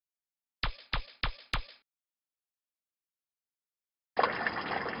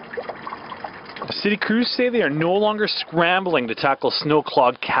City crews say they are no longer scrambling to tackle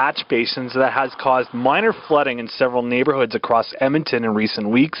snow-clogged catch basins that has caused minor flooding in several neighborhoods across Edmonton in recent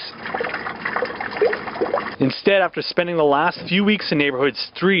weeks. Instead, after spending the last few weeks in neighborhood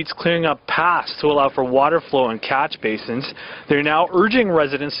streets clearing up paths to allow for water flow in catch basins, they're now urging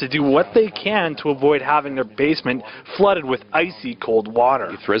residents to do what they can to avoid having their basement flooded with icy cold water.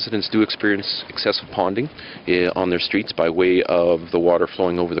 If residents do experience excessive ponding on their streets by way of the water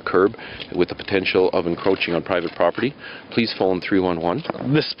flowing over the curb with the potential of encroaching on private property, please phone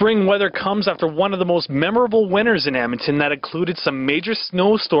 311. The spring weather comes after one of the most memorable winters in Edmonton that included some major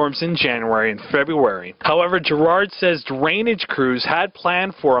snowstorms in January and February. However, Gerard says drainage crews had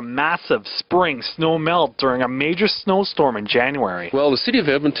planned for a massive spring snow melt during a major snowstorm in January. Well, the City of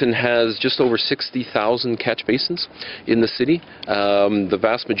Edmonton has just over 60,000 catch basins in the city. The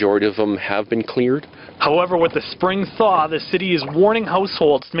vast majority of them have been cleared. However, with the spring thaw, the city is warning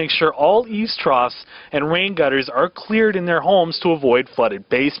households to make sure all eaves troughs and rain gutters are cleared in their homes to avoid flooded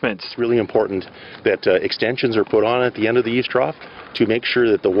basements. It's really important that extensions are put on at the end of the eaves trough to make sure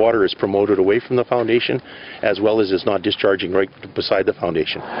that the water is promoted away from the foundation, as well as it's not discharging right beside the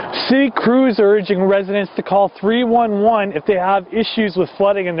foundation. City crews are urging residents to call 311 if they have issues with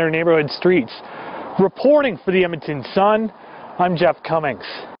flooding in their neighborhood streets. Reporting for the Edmonton Sun, I'm Jeff Cummings.